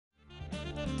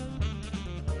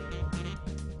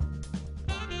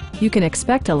You can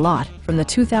expect a lot from the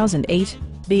 2008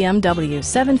 BMW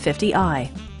 750i.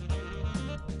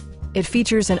 It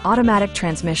features an automatic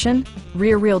transmission,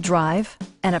 rear-wheel drive,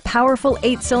 and a powerful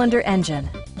 8-cylinder engine.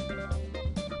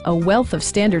 A wealth of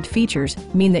standard features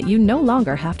mean that you no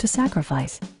longer have to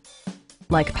sacrifice,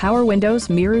 like power windows,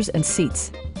 mirrors, and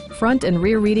seats, front and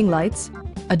rear reading lights,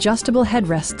 adjustable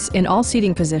headrests in all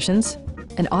seating positions,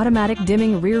 an automatic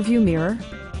dimming rear-view mirror,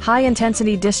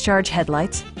 high-intensity discharge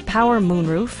headlights, power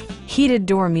moonroof, heated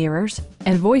door mirrors,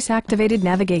 and voice-activated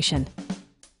navigation.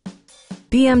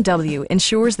 BMW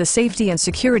ensures the safety and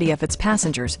security of its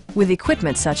passengers with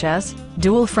equipment such as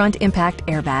dual front impact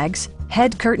airbags,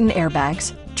 head curtain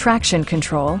airbags, traction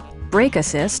control, brake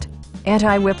assist,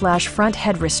 anti-whiplash front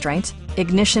head restraints,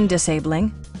 ignition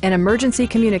disabling, an emergency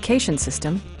communication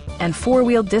system, and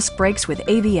 4-wheel disc brakes with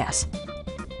ABS.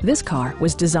 This car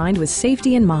was designed with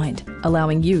safety in mind,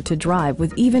 allowing you to drive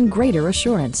with even greater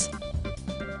assurance.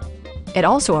 It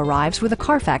also arrives with a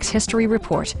Carfax history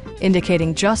report,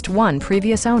 indicating just one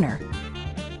previous owner.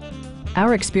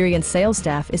 Our experienced sales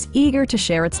staff is eager to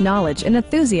share its knowledge and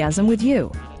enthusiasm with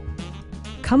you.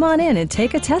 Come on in and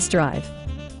take a test drive.